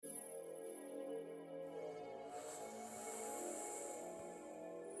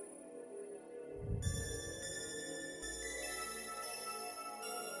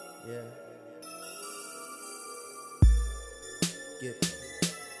Yeah. Get it.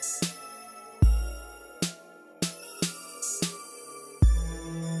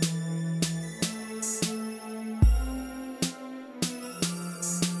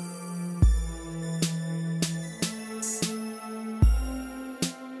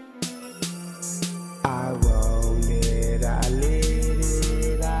 I roll it, I lit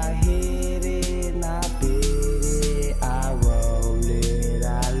it, I hit it, and I bit it. I roll it,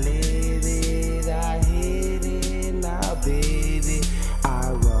 I lit it, I hit it, and I bit it.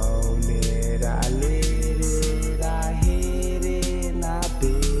 I roll it, I lit it, I hit it, and I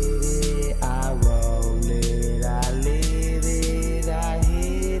bit it. I roll it, I lit it, I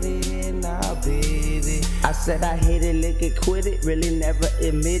hit it, and I bit it. I said I hit it, lick it, quit it, really never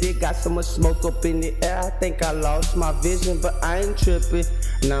admit it. Got so much smoke up in the air, I think I lost my vision, but I ain't tripping.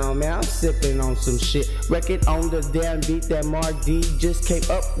 Nah, man, I'm sipping on some shit. Record on the damn beat that Marc Diaz just came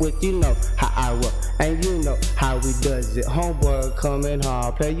up with. You know how I roll, and you know how we does it. Homeboy coming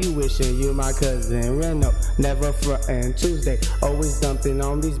hard, play you wishing you my cousin. Reno, never frontin'. Tuesday, always dumping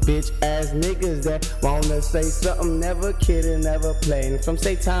on these bitch ass niggas that wanna say something, never kidding, never playing. From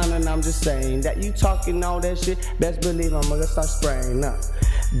Satan, and I'm just saying that you talking all that shit. Best believe I'm gonna start spraying up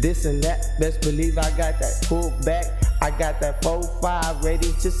this and that. Best believe I got that pulled back. I got that 4-5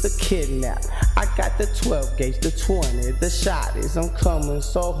 ready just to kidnap. I got the 12 gauge, the 20, the shotties. I'm coming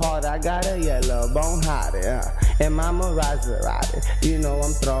so hard, I got a yellow bone hottie, and my Maserati. You know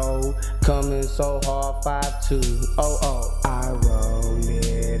I'm throw, coming so hard, 5-2. Oh, I roll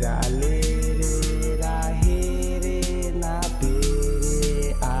it, I lit it, I hit it, and I bit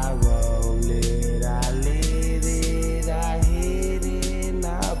it. I roll it, I lit it, I hit it, and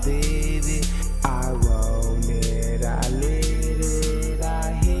I bit it. I roll it, I lit it,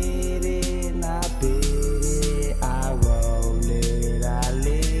 I hit it, and I bit it. I roll it, I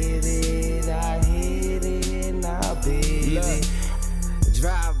lit it, I hit it, and I bit it.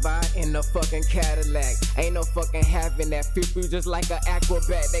 Drive by in the fucking Cadillac. Ain't no fucking having that. Feel just like an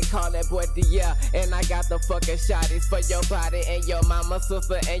acrobat. They call that boy Dair. And I got the fucking shotties for your body and your mama,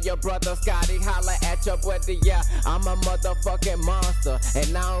 sister, and your brother Scotty. Holla at your boy Dair. I'm a motherfucking monster,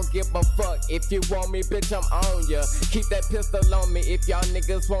 and I don't give a fuck. If you want me, bitch, I'm on ya. Keep that pistol on me if y'all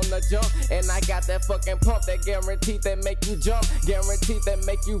niggas wanna jump. And I got that fucking pump that guaranteed that make you jump. Guaranteed that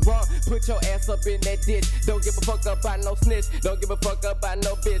make you run. Put your ass up in that ditch. Don't give a fuck about no snitch. Don't give a fuck about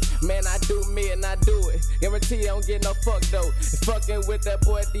no bitch. Man, I do me and I do it. Guarantee I don't get no fuck though. Fucking with that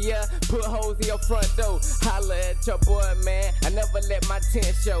boy Dair, put hoes in your front door. Holla at your boy, man. I never let my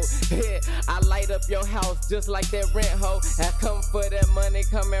tent show. Yeah, I light up your house just like that rent hoe. I come for that money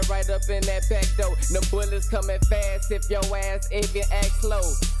coming right up in that back door. Them bullets coming fast if your ass even act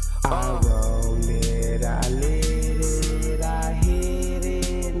slow. I roll it, I lit it, I hit